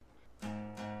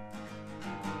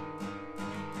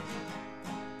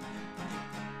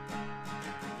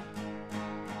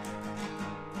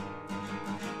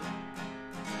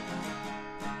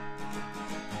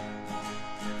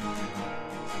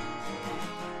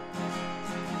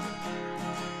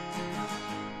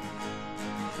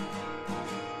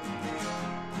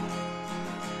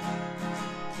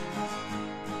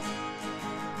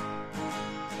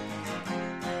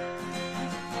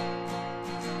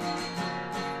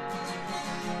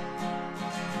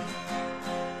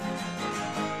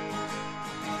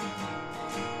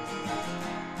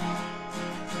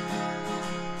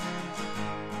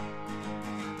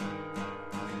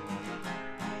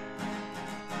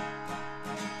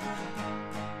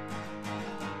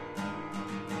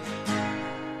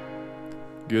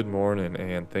Good morning,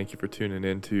 and thank you for tuning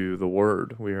into The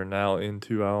Word. We are now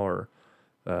into our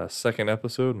second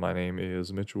episode. My name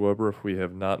is Mitchell Weber. If we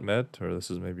have not met, or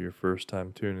this is maybe your first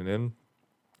time tuning in,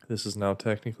 this is now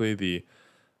technically the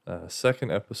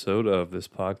second episode of this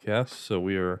podcast. So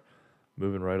we are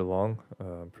moving right along.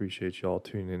 Appreciate y'all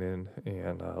tuning in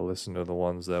and listen to the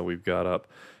ones that we've got up.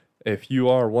 If you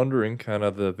are wondering kind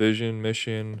of the vision,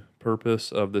 mission, purpose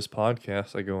of this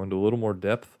podcast, I go into a little more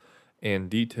depth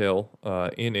and detail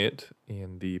in it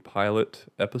in the pilot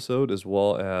episode, as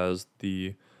well as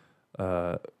the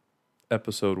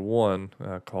episode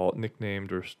 1 called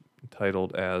nicknamed or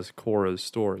titled as Korah's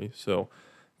Story. So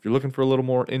if you're looking for a little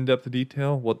more in-depth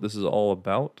detail, what this is all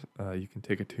about, you can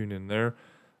take a tune in there.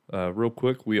 Real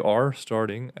quick, we are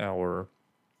starting our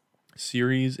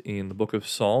series in the book of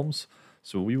Psalms.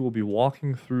 So we will be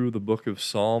walking through the book of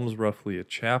Psalms, roughly a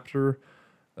chapter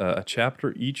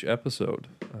each episode.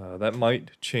 That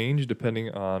might change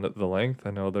depending on the length.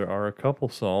 I know there are a couple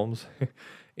Psalms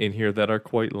in here that are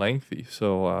quite lengthy,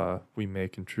 so we may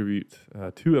contribute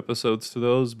 2 episodes to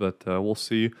those, but we'll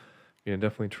see. We're going to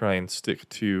definitely try and stick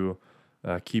to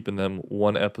keeping them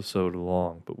 1 episode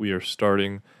long. But we are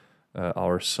starting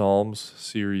our Psalms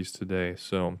series today.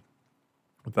 So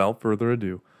without further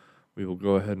ado, we will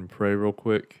go ahead and pray real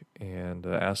quick and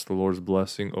ask the Lord's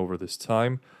blessing over this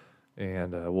time.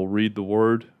 And we'll read the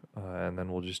word, and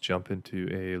then we'll just jump into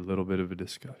a little bit of a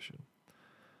discussion.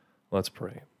 Let's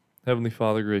pray. Heavenly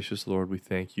Father, gracious Lord, we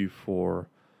thank you for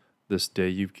this day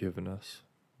you've given us.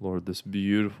 Lord, this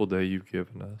beautiful day you've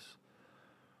given us.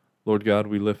 Lord God,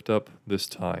 we lift up this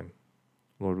time.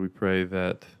 Lord, we pray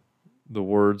that the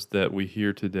words that we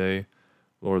hear today,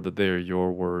 Lord, that they are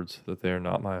your words, that they are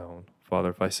not my own. Father,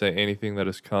 if I say anything that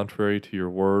is contrary to your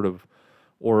word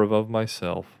or of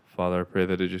myself, Father, I pray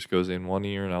that it just goes in one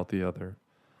ear and out the other.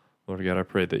 Lord God, I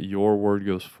pray that your word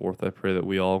goes forth. I pray that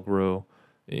we all grow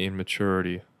in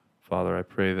maturity. Father, I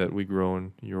pray that we grow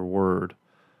in your word.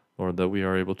 Lord, that we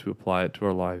are able to apply it to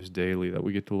our lives daily, that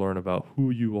we get to learn about who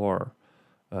you are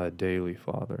daily,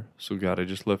 Father. So God, I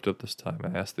just lift up this time.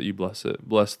 I ask that you bless it.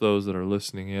 Bless those that are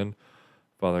listening in.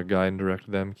 Father, guide and direct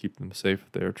them. Keep them safe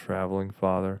if they are traveling,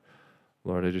 Father.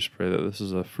 Lord, I just pray that this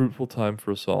is a fruitful time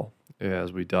for us all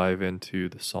as we dive into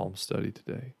the Psalm study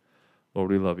today. Lord,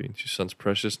 we love you. In your Son's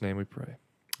precious name we pray.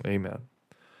 Amen.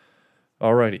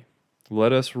 Alrighty,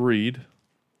 let us read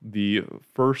the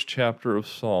first chapter of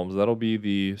Psalms. That'll be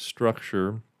the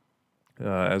structure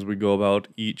as we go about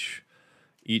each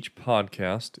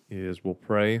podcast is we'll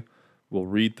pray, we'll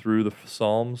read through the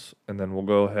Psalms, and then we'll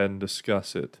go ahead and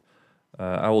discuss it.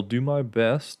 I will do my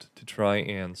best to try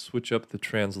and switch up the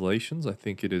translations. I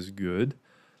think it is good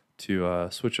to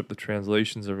switch up the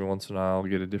translations every once in a while,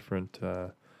 get a different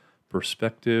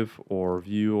perspective or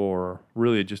view, or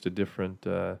really just a different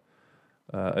way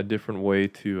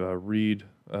to read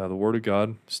the Word of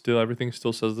God. Still, everything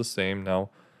still says the same.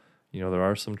 Now, there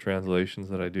are some translations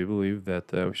that I do believe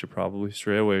that we should probably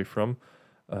stray away from,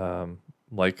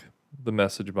 like the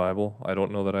Message Bible. I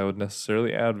don't know that I would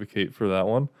necessarily advocate for that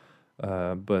one.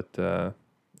 But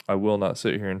I will not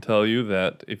sit here and tell you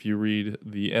that if you read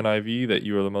the NIV that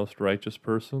you are the most righteous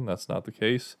person. That's not the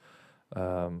case.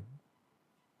 Don't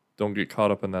get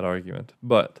caught up in that argument.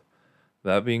 But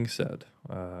that being said,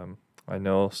 I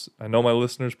know my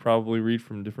listeners probably read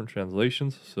from different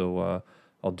translations, so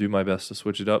I'll do my best to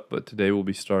switch it up. But today we'll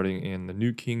be starting in the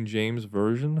New King James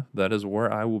Version. That is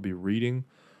where I will be reading.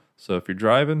 So if you're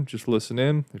driving, just listen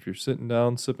in. If you're sitting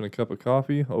down, sipping a cup of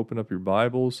coffee, open up your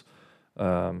Bibles.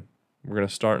 We're going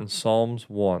to start in Psalms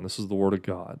 1. This is the Word of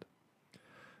God.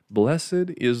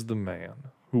 Blessed is the man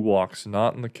who walks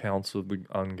not in the counsel of the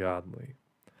ungodly,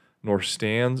 nor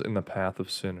stands in the path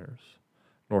of sinners,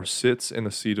 nor sits in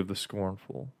the seat of the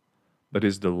scornful. But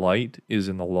his delight is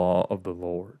in the law of the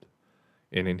Lord,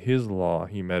 and in his law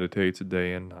he meditates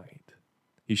day and night.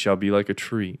 He shall be like a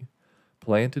tree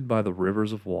planted by the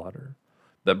rivers of water,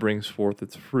 that brings forth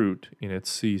its fruit in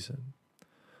its season,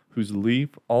 whose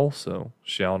leaf also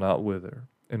shall not wither,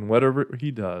 and whatever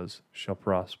he does shall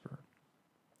prosper.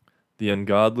 The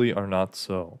ungodly are not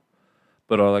so,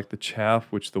 but are like the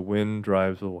chaff which the wind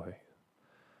drives away.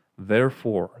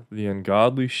 Therefore the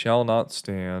ungodly shall not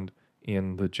stand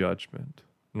in the judgment,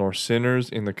 nor sinners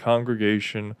in the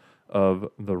congregation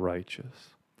of the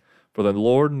righteous. For the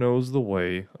Lord knows the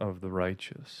way of the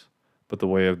righteous, but the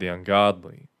way of the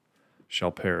ungodly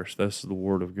shall perish. This is the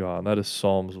word of God. That is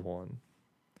Psalms 1.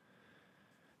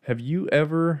 Have you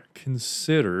ever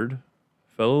considered,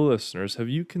 fellow listeners,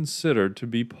 to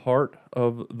be part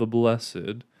of the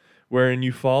blessed, wherein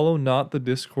you follow not the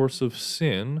discourse of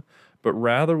sin, but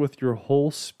rather with your whole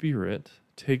spirit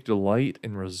take delight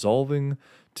in resolving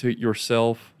to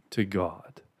yourself to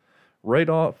God. Right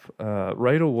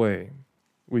away,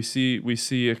 we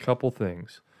see a couple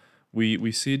things.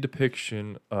 We see a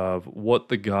depiction of what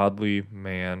the godly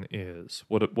man is,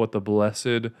 what the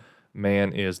blessed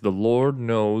man is. The Lord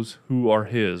knows who are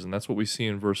his, and that's what we see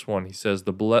in verse 1. He says,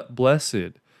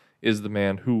 blessed is the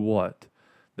man who what?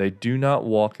 They do not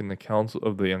walk in the counsel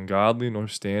of the ungodly, nor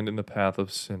stand in the path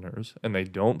of sinners, and they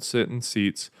don't sit in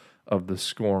seats of the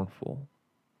scornful.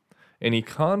 And he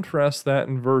contrasts that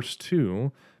in verse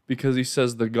 2 because he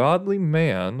says, the godly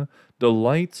man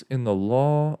delights in the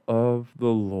law of the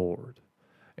Lord.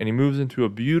 And he moves into a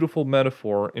beautiful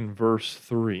metaphor in verse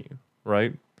 3,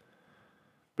 right?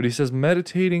 But he says,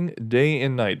 meditating day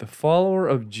and night. The follower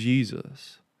of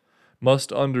Jesus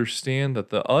must understand that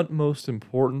the utmost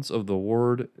importance of the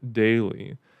word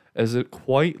daily, as it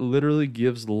quite literally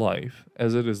gives life,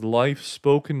 as it is life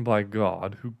spoken by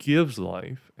God, who gives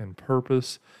life and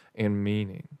purpose and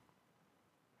meaning.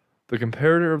 The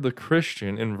comparator of the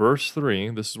Christian in verse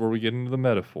 3, this is where we get into the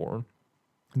metaphor,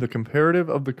 the comparative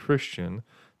of the Christian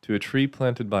to a tree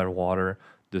planted by water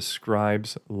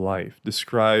describes life,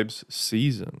 describes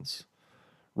seasons.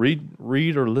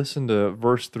 Read or listen to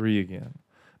verse 3 again.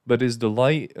 But his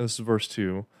delight, this is verse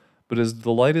 2, but his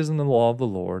delight is in the law of the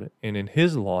Lord, and in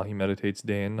his law he meditates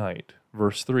day and night.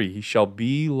 Verse 3, he shall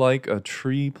be like a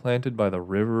tree planted by the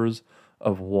rivers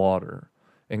of water.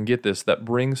 And get this, that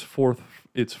brings forth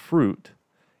its fruit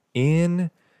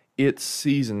in its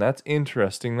season. That's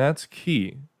interesting. That's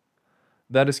key.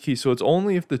 That is key. So it's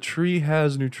only if the tree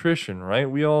has nutrition, right?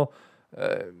 We all,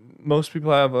 most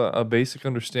people have a basic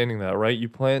understanding of that, right? You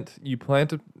plant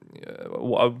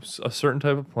a certain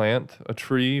type of plant, a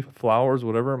tree, flowers,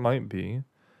 whatever it might be.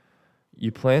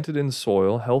 You plant it in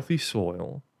soil, healthy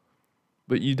soil,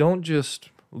 but you don't just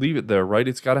leave it there, right?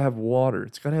 It's got to have water.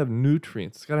 It's got to have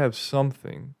nutrients. It's got to have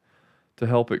something to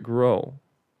help it grow.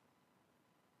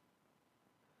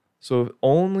 So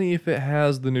only if it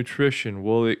has the nutrition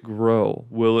will it grow,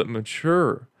 will it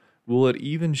mature, will it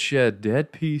even shed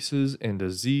dead pieces and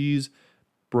disease,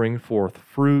 bring forth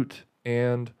fruit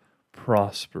and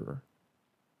prosper,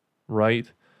 right?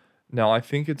 Now, I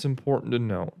think it's important to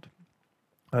note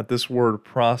that this word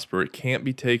prosper, it can't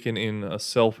be taken in a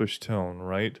selfish tone,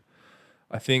 right?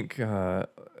 I think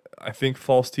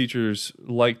false teachers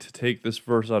like to take this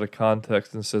verse out of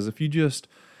context and says, if you just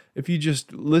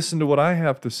listen to what I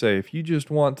have to say, if you just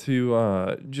want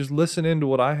to just listen into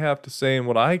what I have to say and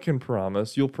what I can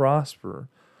promise, you'll prosper.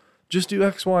 Just do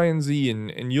X, Y, and Z,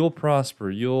 and you'll prosper.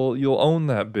 You'll own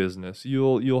that business.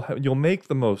 You'll make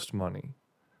the most money.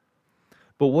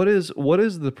 But what is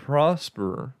the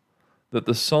prosper that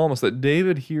the psalmist, that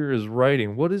David here is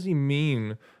writing? What does he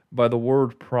mean by the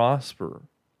word prosper?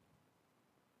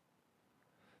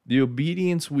 The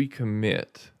obedience we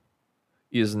commit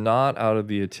is not out of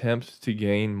the attempt to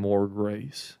gain more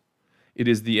grace. It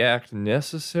is the act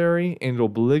necessary and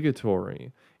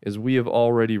obligatory, as we have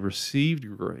already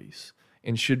received grace,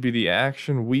 and should be the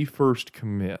action we first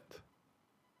commit.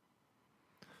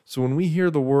 So when we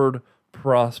hear the word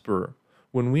prosper,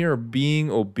 when we are being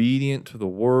obedient to the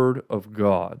word of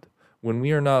God, when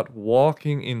we are not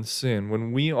walking in sin,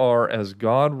 when we are, as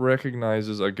God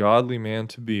recognizes a godly man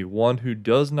to be, one who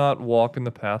does not walk in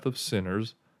the path of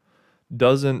sinners,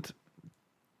 does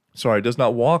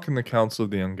not walk in the counsel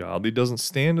of the ungodly, doesn't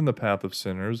stand in the path of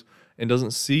sinners, and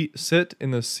doesn't sit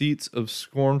in the seats of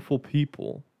scornful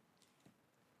people.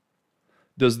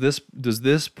 Does this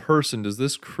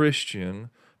Christian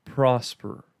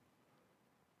prosper?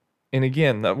 And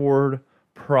again, that word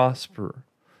prosper,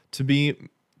 to be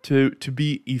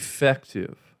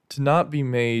effective, to not be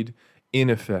made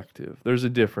ineffective. There's a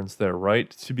difference there, right?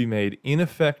 To be made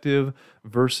ineffective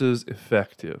versus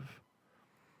effective.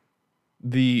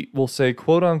 We'll say,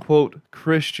 quote unquote,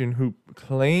 Christian who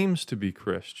claims to be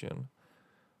Christian,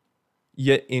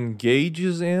 yet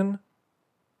engages in,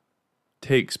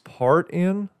 takes part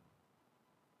in,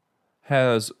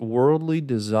 has worldly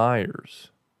desires,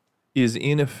 is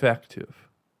ineffective.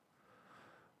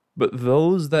 But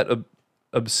those that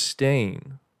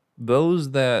abstain,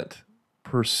 those that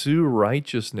pursue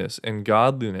righteousness and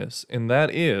godliness, and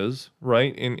that is,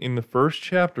 right, in the first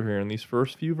chapter here, in these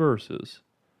first few verses,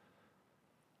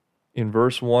 in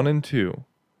verse 1 and 2,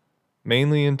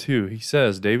 mainly in 2,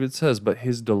 David says, but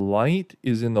his delight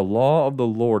is in the law of the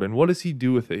Lord. And what does he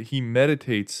do with it? He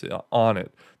meditates on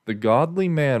it. The godly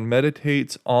man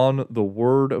meditates on the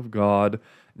word of God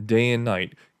day and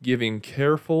night, giving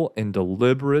careful and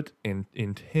deliberate and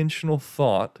intentional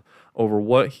thought over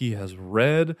what he has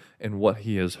read and what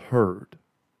he has heard.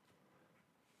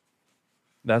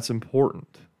 That's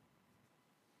important.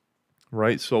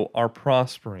 right? So our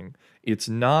prospering, it's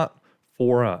not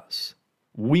for us.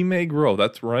 We may grow.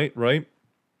 That's right, right?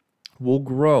 We'll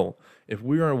grow if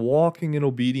we are walking in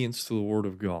obedience to the Word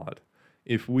of God.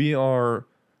 If we are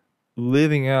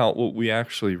living out what we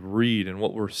actually read and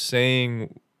what we're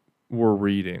saying we're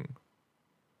reading.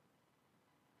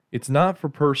 It's not for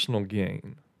personal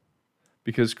gain,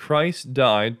 because Christ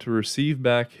died to receive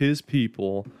back his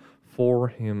people for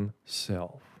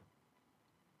himself,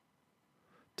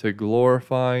 to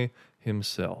glorify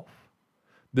himself.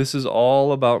 This is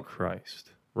all about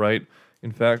Christ, right?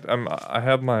 In fact, I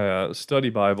have my study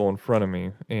Bible in front of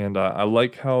me, and I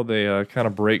like how they kind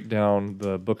of break down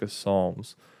the book of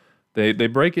Psalms. They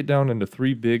break it down into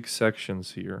three big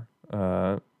sections here,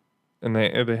 and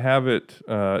they have it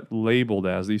labeled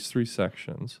as these three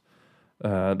sections.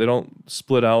 They don't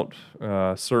split out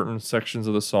certain sections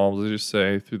of the Psalms. They just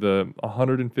say through the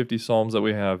 150 Psalms that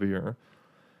we have here,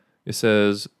 it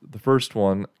says the first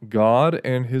one, God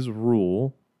and his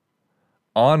rule,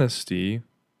 honesty,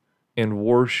 and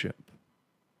worship.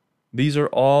 These are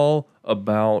all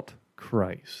about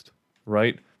Christ,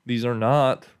 right? These are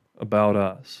not about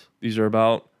us. These are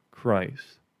about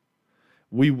Christ.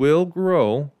 We will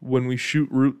grow when we shoot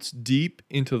roots deep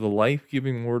into the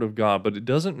life-giving Word of God, but it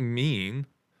doesn't mean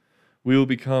we will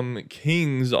become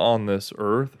kings on this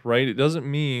earth, right? It doesn't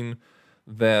mean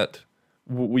that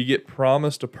we get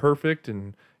promised a perfect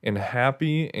and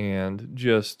happy and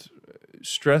just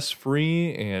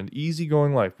stress-free and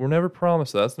easygoing life. We're never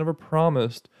promised that. That's never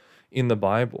promised in the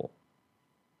Bible.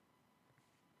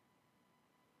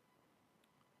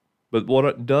 But what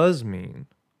it does mean,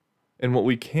 and what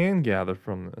we can gather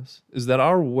from this, is that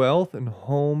our wealth and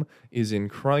home is in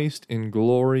Christ in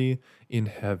glory in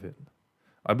heaven.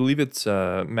 I believe it's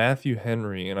Matthew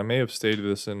Henry, and I may have stated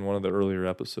this in one of the earlier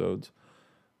episodes,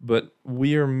 but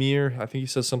we are mere, I think he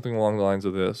says something along the lines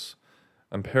of this.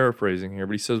 I'm paraphrasing here,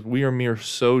 but he says we are mere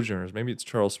sojourners. Maybe it's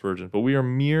Charles Spurgeon, but we are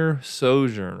mere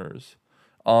sojourners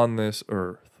on this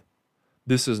earth.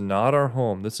 This is not our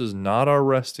home. This is not our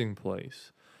resting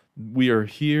place. We are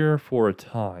here for a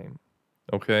time,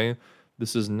 okay?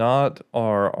 This is not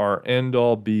our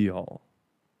end-all, be-all.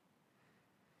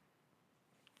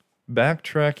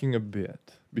 Backtracking a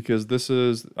bit, because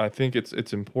I think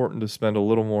it's important to spend a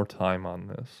little more time on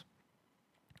this.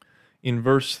 In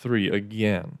verse 3,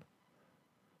 again,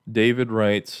 David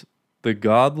writes, "The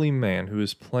godly man who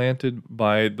is planted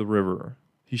by the river,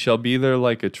 he shall be there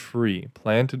like a tree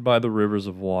planted by the rivers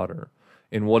of water."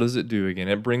 And what does it do again?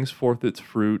 It brings forth its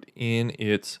fruit in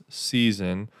its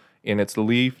season, and its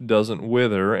leaf doesn't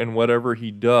wither, and whatever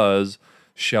he does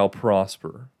shall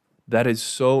prosper. That is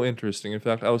so interesting. In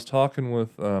fact, I was talking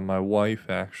with my wife,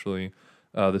 actually,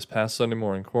 this past Sunday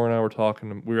morning. Cora and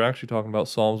I we were actually talking about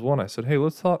Psalms 1. I said, hey,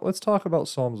 let's talk about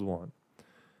Psalms 1.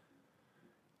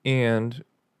 And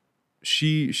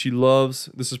she loves,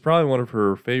 this is probably one of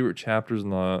her favorite chapters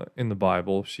in the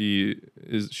Bible. She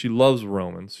loves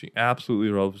Romans. She absolutely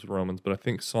loves Romans, but I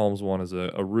think Psalms 1 is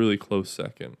a really close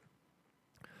second.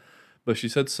 But she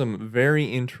said some very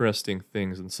interesting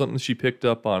things, and something she picked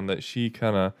up on that she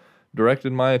kind of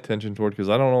directed my attention toward, because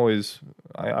I don't always,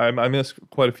 I miss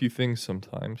quite a few things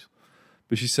sometimes.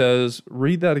 But she says,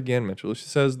 read that again, Mitchell. She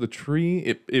says, the tree,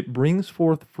 it brings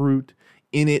forth fruit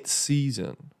in its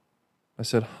season. I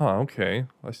said, okay.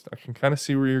 I can kind of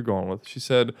see where you're going with it. She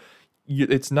said,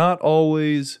 it's not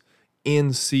always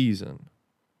in season.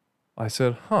 I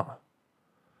said,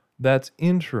 that's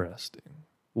interesting.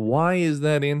 Why is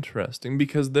that interesting?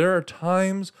 Because there are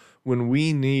times when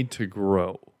we need to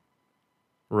grow,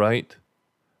 right?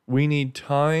 We need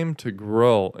time to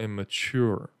grow and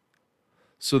mature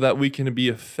so that we can be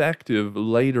effective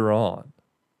later on.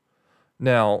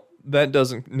 Now, that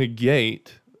doesn't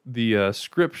negate the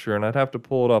scripture, and I'd have to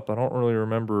pull it up. I don't really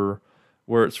remember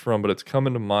where it's from, but it's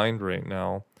coming to mind right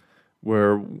now,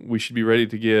 where we should be ready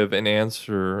to give an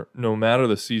answer no matter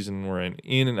the season we're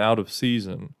in and out of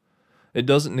season. It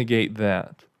doesn't negate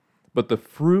that. But the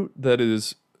fruit that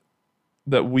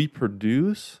we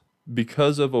produce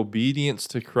because of obedience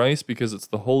to Christ, because it's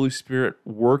the Holy Spirit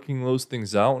working those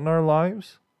things out in our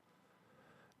lives,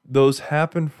 those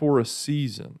happen for a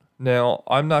season. Now,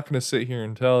 I'm not going to sit here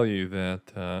and tell you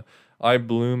that I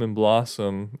bloom and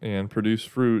blossom and produce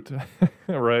fruit,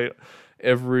 right,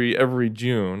 every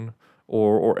June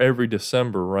or every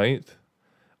December, right?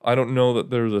 I don't know that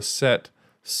there's a set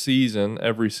season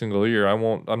every single year. I'm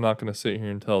not going to sit here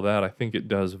and tell that. I think it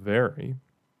does vary.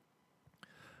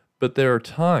 But there are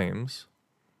times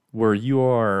where you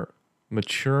are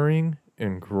maturing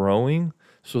and growing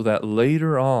so that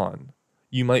later on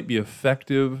you might be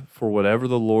effective for whatever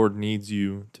the Lord needs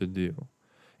you to do.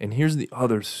 And here's the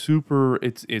other super,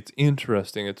 it's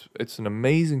interesting, it's an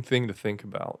amazing thing to think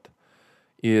about,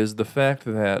 is the fact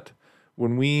that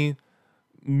when we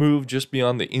move just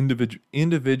beyond the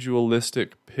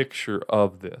individualistic picture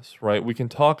of this, right? We can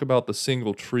talk about the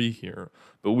single tree here,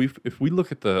 but if we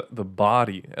look at the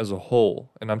body as a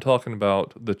whole, and I'm talking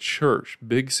about the church,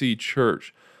 Big C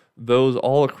Church, those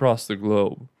all across the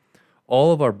globe,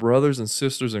 all of our brothers and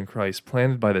sisters in Christ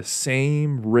planted by the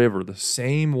same river, the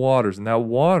same waters, and that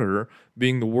water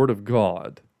being the Word of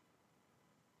God.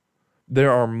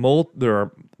 There are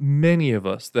many of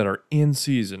us that are in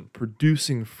season,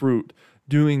 producing fruit,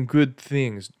 doing good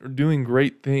things, doing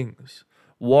great things,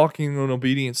 walking in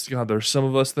obedience to God. There's some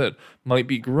of us that might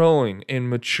be growing and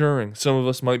maturing. Some of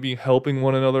us might be helping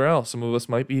one another out. Some of us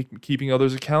might be keeping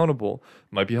others accountable,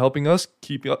 might be helping us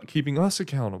keeping us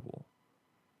accountable.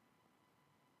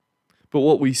 But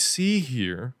what we see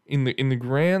here in the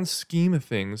grand scheme of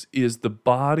things is the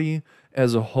body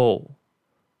as a whole.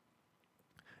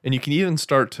 And you can even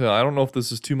start to, I don't know if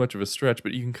this is too much of a stretch,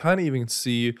 but you can kind of even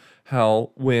see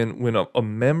how when a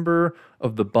member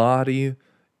of the body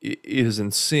is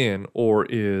in sin or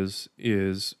is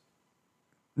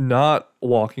not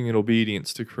walking in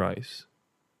obedience to Christ,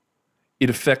 it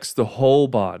affects the whole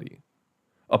body.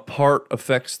 A part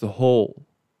affects the whole.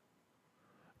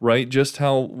 Right? Just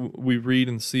how we read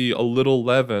and see a little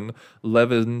leaven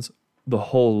leavens the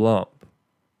whole lump.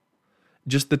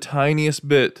 Just the tiniest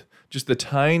bit, just the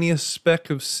tiniest speck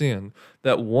of sin,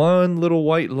 that one little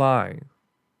white lie,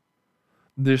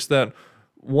 just that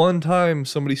one time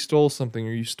somebody stole something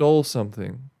or you stole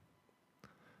something,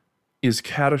 is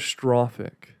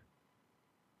catastrophic.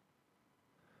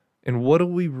 And what do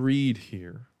we read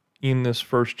here in this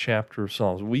first chapter of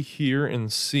Psalms? We hear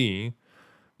and see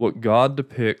what God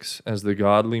depicts as the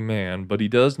godly man, but he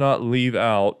does not leave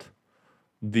out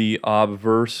the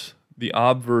obverse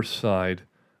side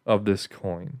of this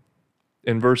coin.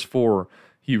 In verse 4,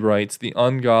 he writes, "The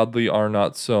ungodly are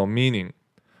not so," meaning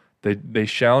they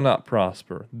shall not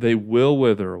prosper. They will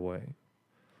wither away.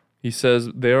 He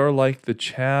says, they are like the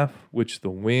chaff which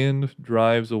the wind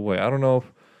drives away. I don't know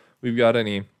if we've got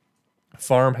any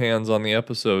farm hands on the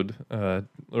episode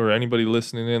or anybody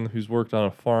listening in who's worked on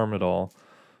a farm at all.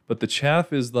 But the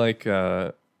chaff is like,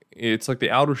 it's like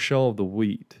the outer shell of the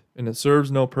wheat, and it serves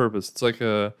no purpose. It's like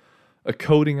a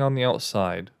coating on the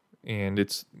outside. And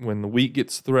it's when the wheat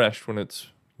gets threshed, when it's,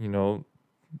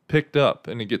 picked up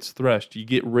and it gets threshed, you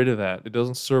get rid of that. It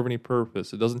doesn't serve any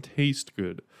purpose. It doesn't taste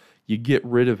good. You get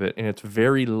rid of it, and it's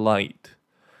very light.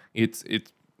 It's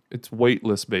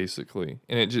weightless basically,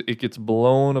 and it gets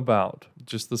blown about.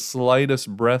 Just the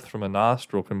slightest breath from a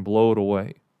nostril can blow it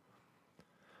away.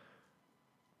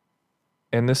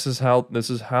 And this is how the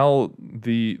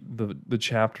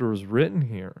chapter is written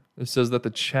here. It says that the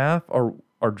chaff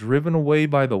are driven away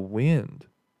by the wind.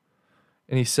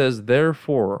 And he says,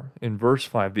 therefore, in verse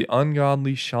 5, the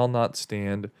ungodly shall not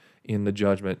stand in the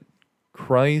judgment.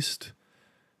 Christ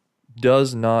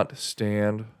does not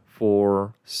stand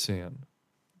for sin.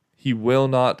 He will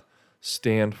not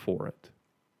stand for it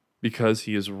because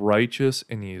he is righteous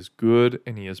and he is good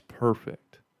and he is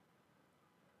perfect.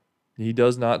 He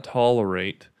does not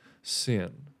tolerate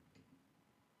sin.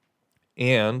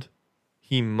 And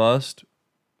he must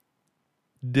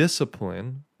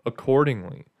discipline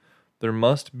accordingly. There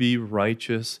must be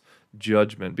righteous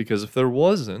judgment, because if there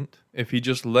wasn't, if he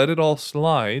just let it all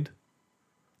slide,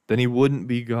 then he wouldn't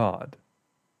be God.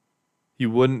 He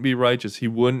wouldn't be righteous. He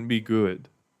wouldn't be good.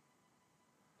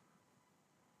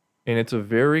 And it's a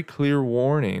very clear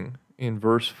warning in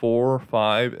verse 4,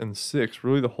 5, and 6,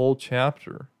 really the whole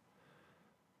chapter,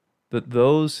 that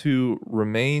those who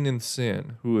remain in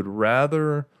sin, who would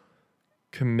rather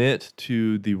commit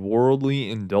to the worldly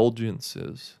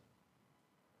indulgences,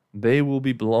 they will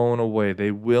be blown away.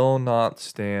 They will not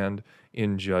stand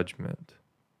in judgment.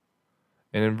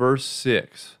 And in verse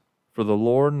 6, for the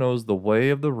Lord knows the way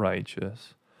of the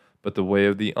righteous, but the way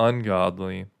of the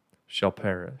ungodly shall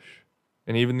perish.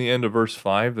 And even the end of verse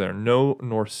 5 there, no,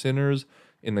 nor sinners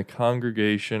in the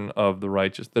congregation of the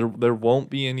righteous. There won't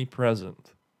be any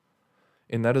present.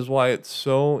 And that is why it's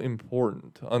so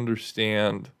important to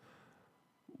understand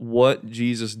what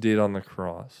Jesus did on the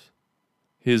cross.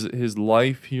 His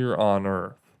life here on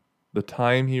earth, the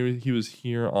time he was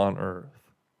here on earth.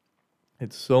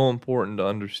 It's so important to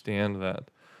understand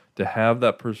that, to have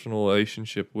that personal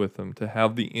relationship with him, to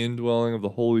have the indwelling of the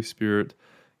Holy Spirit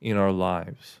in our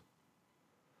lives.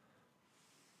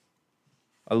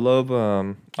 I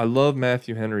love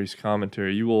Matthew Henry's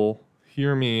commentary. You will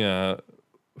hear me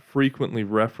frequently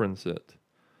reference it.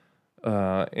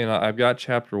 And I've got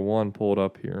chapter 1 pulled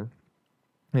up here.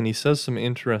 And he says some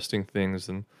interesting things,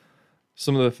 and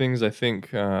some of the things I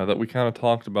think that we kind of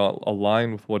talked about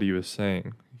align with what he was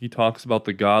saying. He talks about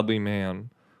the godly man.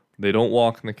 They don't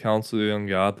walk in the counsel of the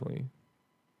ungodly.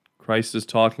 Christ is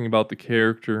talking about the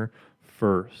character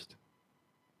first.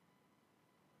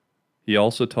 He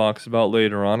also talks about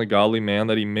later on a godly man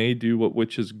that he may do what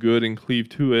which is good and cleave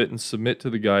to it and submit to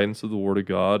the guidance of the Word of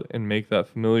God and make that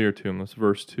familiar to him. That's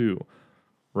verse 2,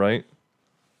 right?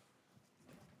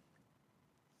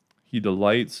 He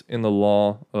delights in the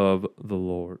law of the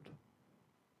Lord.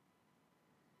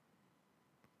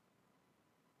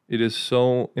 It is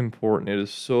so important. It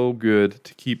is so good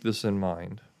to keep this in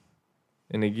mind.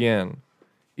 And again,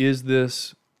 is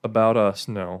this about us?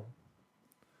 No.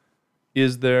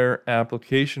 Is there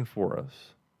application for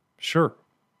us? Sure.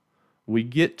 We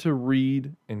get to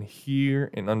read and hear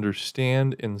and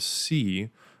understand and see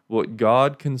what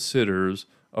God considers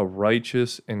a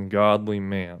righteous and godly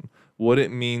man, what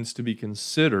it means to be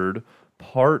considered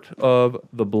part of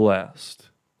the blessed,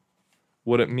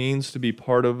 what it means to be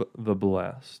part of the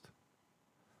blessed.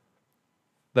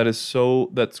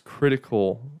 That's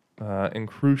critical and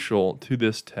crucial to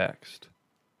this text.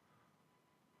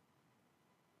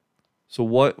 So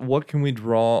what can we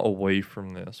draw away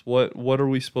from this? What are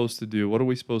we supposed to do? What are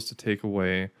we supposed to take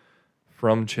away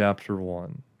from chapter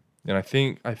 1? And I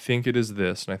think it is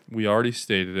this, and we already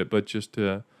stated it, but just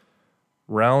to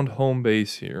round home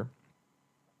base here,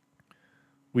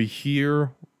 we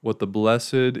hear what the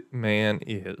blessed man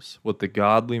is, what the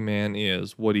godly man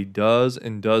is, what he does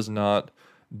and does not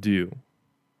do.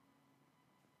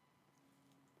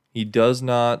 He does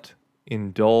not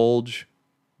indulge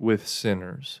with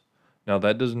sinners. Now,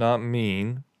 that does not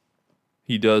mean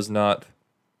he does not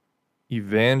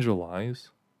evangelize.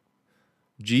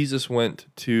 Jesus went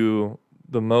to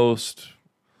the most,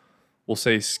 we'll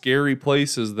say, scary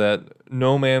places that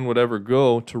no man would ever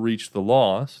go to reach the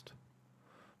lost.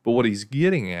 But what he's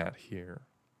getting at here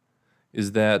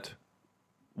is that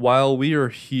while we are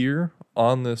here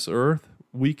on this earth,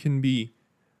 we can be,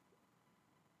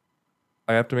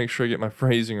 I have to make sure I get my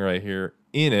phrasing right here,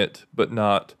 in it, but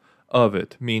not of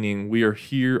it, meaning we are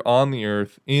here on the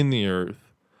earth, in the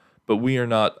earth, but we are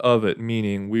not of it,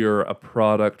 meaning we are a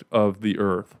product of the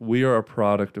earth. We are a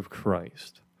product of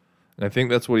Christ. And I think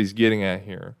that's what he's getting at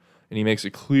here. And he makes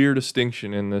a clear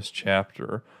distinction in this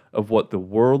chapter of what the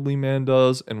worldly man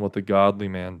does and what the godly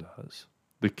man does.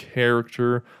 The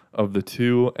character of the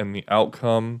two and the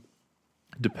outcome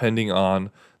depending on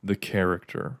the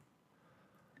character.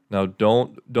 Now,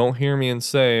 don't hear me and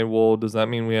say, well, does that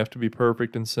mean we have to be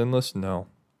perfect and sinless? No.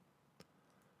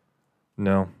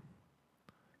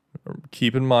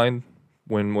 Keep in mind,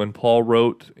 when Paul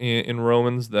wrote in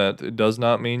Romans that it does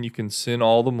not mean you can sin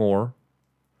all the more,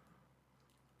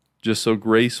 just so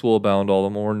grace will abound all the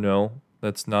more. No,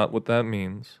 that's not what that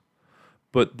means.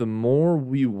 But the more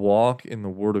we walk in the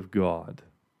Word of God,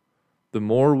 the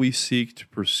more we seek to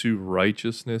pursue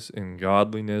righteousness and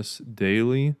godliness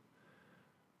daily,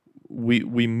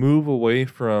 we move away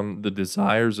from the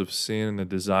desires of sin and the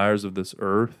desires of this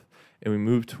earth, and we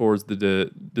move towards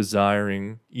the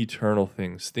desiring eternal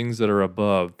things that are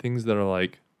above, things that are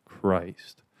like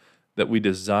Christ, that we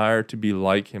desire to be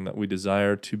like him, that we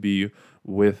desire to be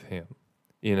with him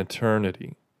in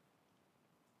eternity.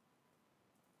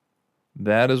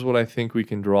 That is what I think we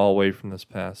can draw away from this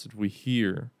passage. We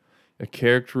hear a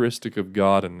characteristic of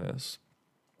God in this.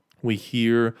 We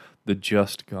hear the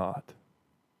just God.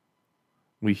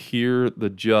 We hear the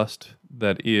just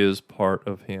that is part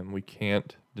of him. We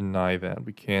can't deny that.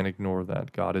 We can't ignore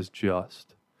that. God is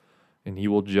just, and he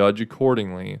will judge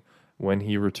accordingly when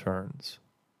he returns.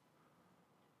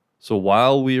 So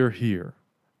while we are here,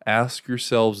 ask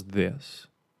yourselves this: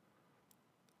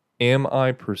 am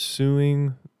I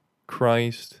pursuing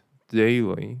Christ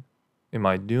daily? Am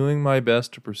I doing my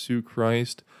best to pursue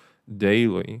Christ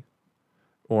daily?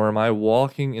 Or am I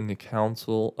walking in the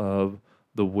counsel of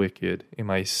the wicked? Am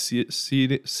I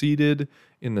seated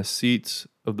in the seats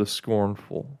of the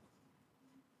scornful?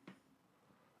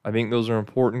 I think those are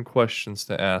important questions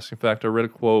to ask. In fact, I read a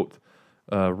quote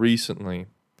recently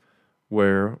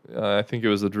where I think it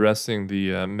was addressing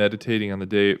the meditating on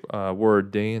the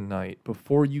word day and night.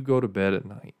 Before you go to bed at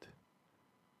night,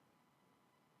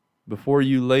 before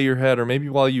you lay your head, or maybe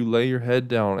while you lay your head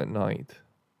down at night,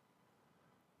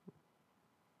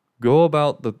 go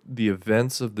about the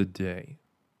events of the day.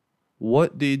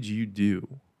 What did you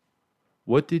do?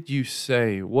 What did you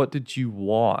say? What did you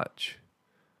watch?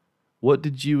 What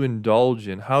did you indulge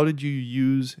in? How did you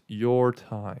use your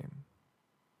time?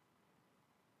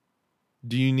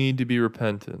 Do you need to be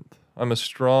repentant? I'm a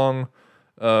strong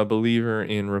believer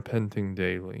in repenting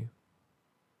daily.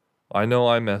 I know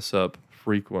I mess up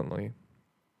frequently.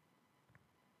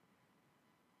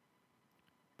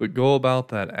 But go about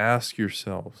that. Ask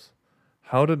yourselves,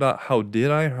 how did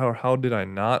I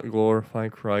not glorify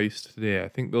Christ today? I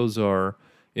think those are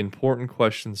important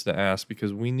questions to ask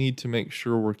because we need to make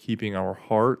sure we're keeping our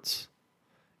hearts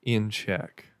in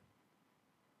check.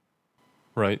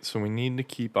 Right? So we need to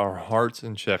keep our hearts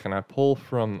in check. And I pull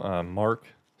from Mark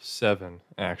 7,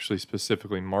 actually,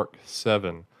 specifically Mark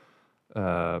 7,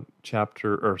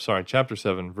 chapter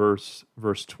 7, verse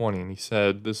 20. And he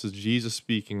said, this is Jesus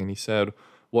speaking, and he said,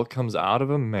 what comes out of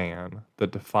a man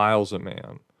that defiles a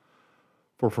man?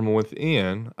 For from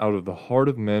within, out of the heart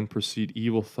of men proceed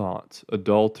evil thoughts,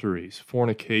 adulteries,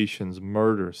 fornications,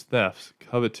 murders, thefts,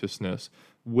 covetousness,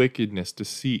 wickedness,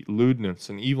 deceit, lewdness,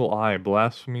 an evil eye,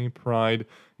 blasphemy, pride,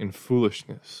 and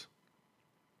foolishness.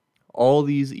 All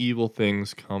these evil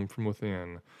things come from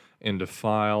within and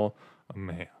defile a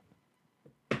man.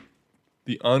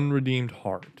 The unredeemed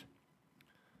heart.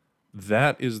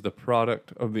 That is the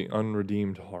product of the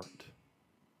unredeemed heart.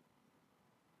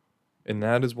 And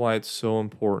that is why it's so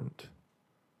important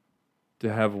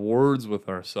to have words with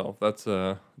ourselves. That's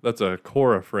a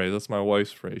Cora phrase. That's my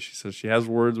wife's phrase. She says she has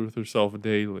words with herself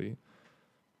daily.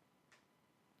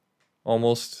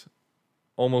 Almost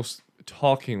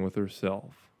talking with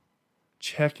herself,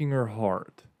 checking her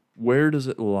heart. Where does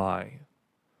it lie?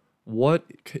 What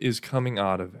is coming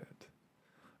out of it?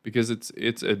 Because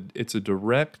it's a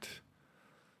direct,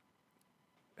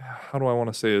 how do I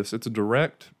want to say this? It's a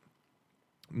direct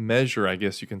measure, I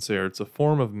guess you can say, or it's a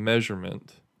form of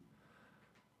measurement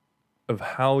of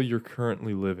how you're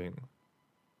currently living.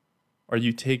 Are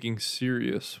you taking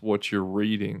serious what you're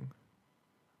reading?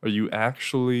 Are you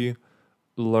actually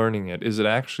learning it? Is it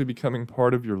actually becoming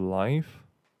part of your life?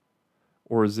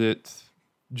 Or is it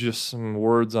just some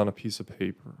words on a piece of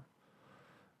paper?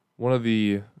 One of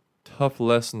the tough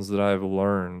lessons that I've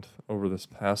learned over this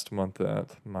past month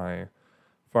at my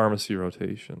pharmacy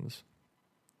rotations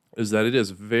is that it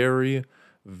is very,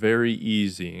 very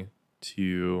easy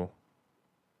to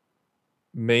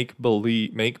make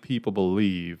people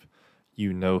believe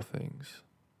you know things.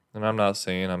 And I'm not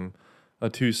saying I'm a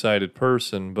two-sided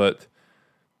person, but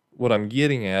what I'm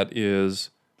getting at is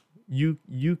you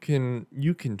can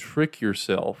trick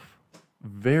yourself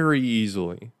very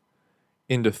easily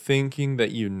into thinking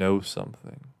that you know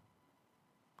something.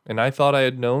 And I thought I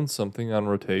had known something on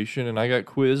rotation, and I got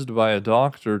quizzed by a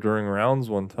doctor during rounds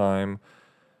one time.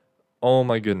 Oh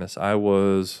my goodness, I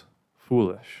was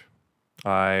foolish.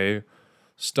 I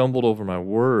stumbled over my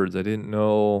words. I didn't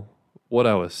know what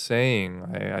I was saying.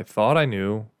 I thought I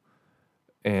knew,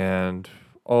 and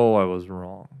I was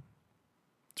wrong.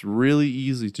 It's really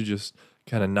easy to just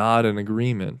kind of nod in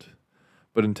agreement,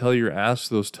 but until you're asked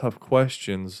those tough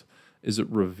questions, is it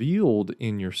revealed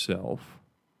in yourself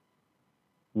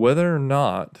whether or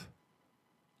not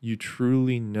you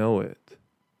truly know it,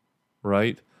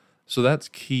 right? So that's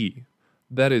key.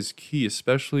 That is key,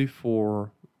 especially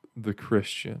for the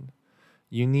Christian.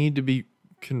 You need to be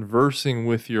conversing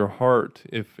with your heart,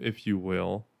 if you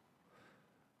will,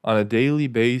 on a daily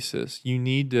basis. You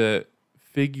need to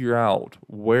figure out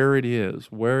where it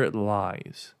is, where it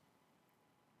lies.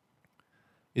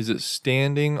 Is it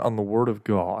standing on the Word of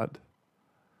God,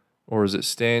 or is it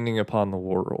standing upon the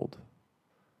world?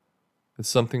 It's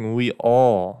something we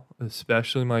all,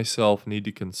 especially myself, need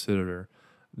to consider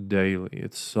daily.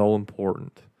 It's so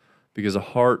important because a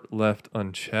heart left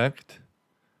unchecked,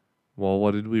 well,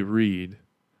 what did we read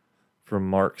from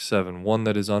Mark 7? One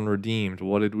that is unredeemed,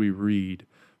 what did we read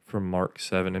from Mark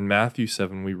 7? In Matthew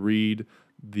 7, we read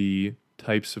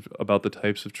about the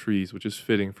types of trees, which is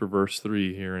fitting for verse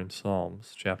 3 here in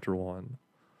Psalms chapter 1.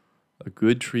 A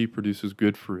good tree produces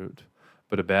good fruit,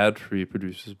 but a bad tree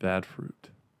produces bad fruit.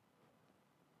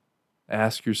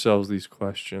 Ask yourselves these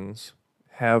questions.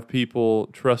 Have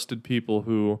trusted people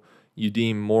who you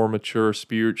deem more mature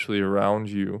spiritually around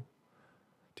you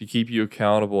to keep you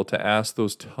accountable, to ask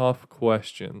those tough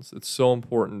questions. It's so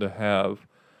important to have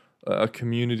a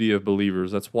community of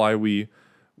believers. That's why you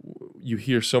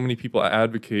hear so many people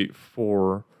advocate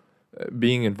for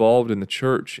being involved in the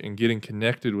church and getting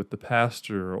connected with the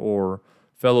pastor or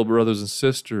fellow brothers and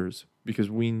sisters, because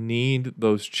we need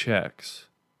those checks.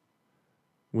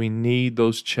 We need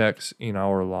those checks in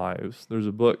our lives. There's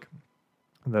a book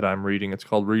that I'm reading. It's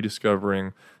called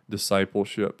Rediscovering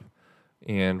Discipleship.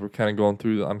 And I'm kind of going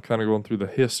through the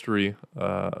history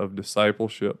of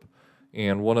discipleship.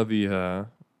 And one of the,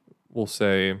 we'll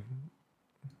say,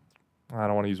 I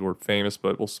don't want to use the word famous,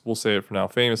 but we'll say it for now,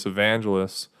 famous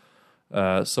evangelists,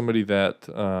 somebody that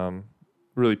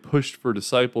really pushed for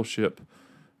discipleship,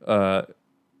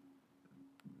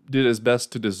 did its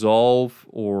best to dissolve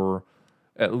or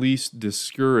at least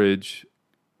discourage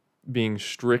being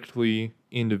strictly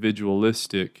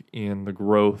individualistic in the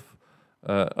growth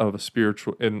of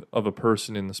a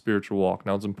person in the spiritual walk.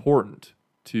 Now, it's important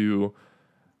to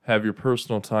have your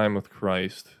personal time with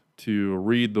Christ, to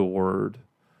read the Word,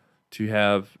 to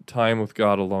have time with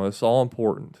God alone. It's all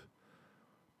important,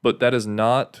 but that's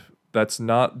not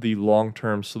the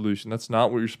long-term solution. That's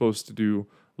not what you're supposed to do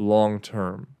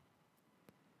long-term.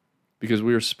 Because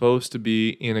we are supposed to be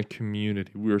in a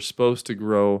community. We are supposed to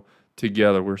grow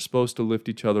together. We're supposed to lift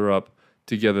each other up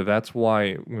together. That's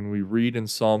why when we read in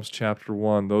Psalms chapter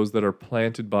 1, those that are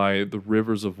planted by the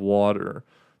rivers of water,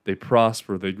 they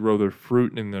prosper, they grow their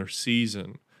fruit in their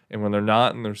season. And when they're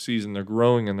not in their season, they're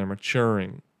growing and they're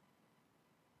maturing.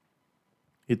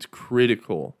 It's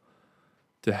critical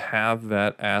to have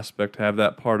that aspect, have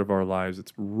that part of our lives.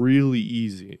 It's really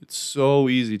easy. It's so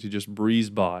easy to just breeze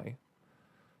by,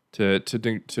 to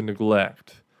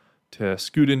neglect, to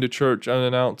scoot into church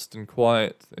unannounced and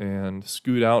quiet and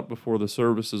scoot out before the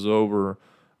service is over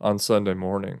on Sunday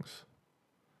mornings.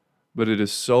 But it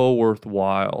is so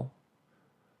worthwhile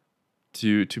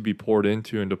to be poured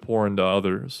into and to pour into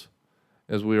others,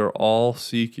 as we are all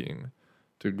seeking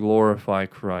to glorify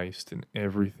Christ in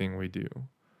everything we do,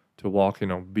 to walk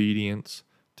in obedience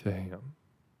to Him.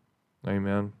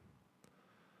 Amen.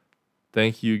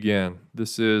 Thank you again.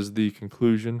 This is the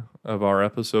conclusion of our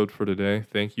episode for today.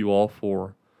 Thank you all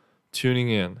for tuning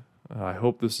in. I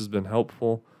hope this has been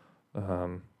helpful.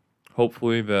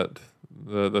 Hopefully that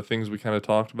the things we kind of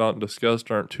talked about and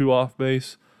discussed aren't too off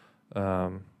base.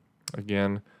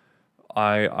 Again,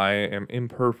 I am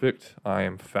imperfect. I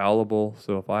am fallible.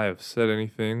 So if I have said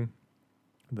anything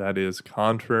that is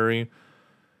contrary,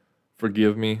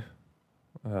 forgive me.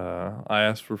 I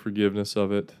ask for forgiveness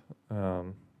of it.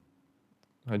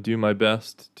 I do my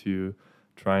best to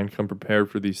try and come prepared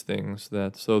for these things,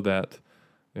 so that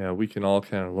we can all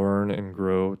kind of learn and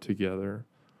grow together.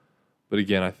 But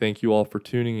again, I thank you all for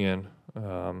tuning in.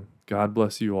 God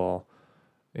bless you all,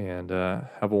 and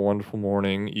have a wonderful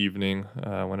morning, evening,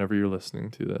 whenever you're listening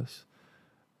to this.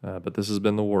 But this has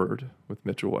been The Word with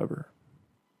Mitchell Weber.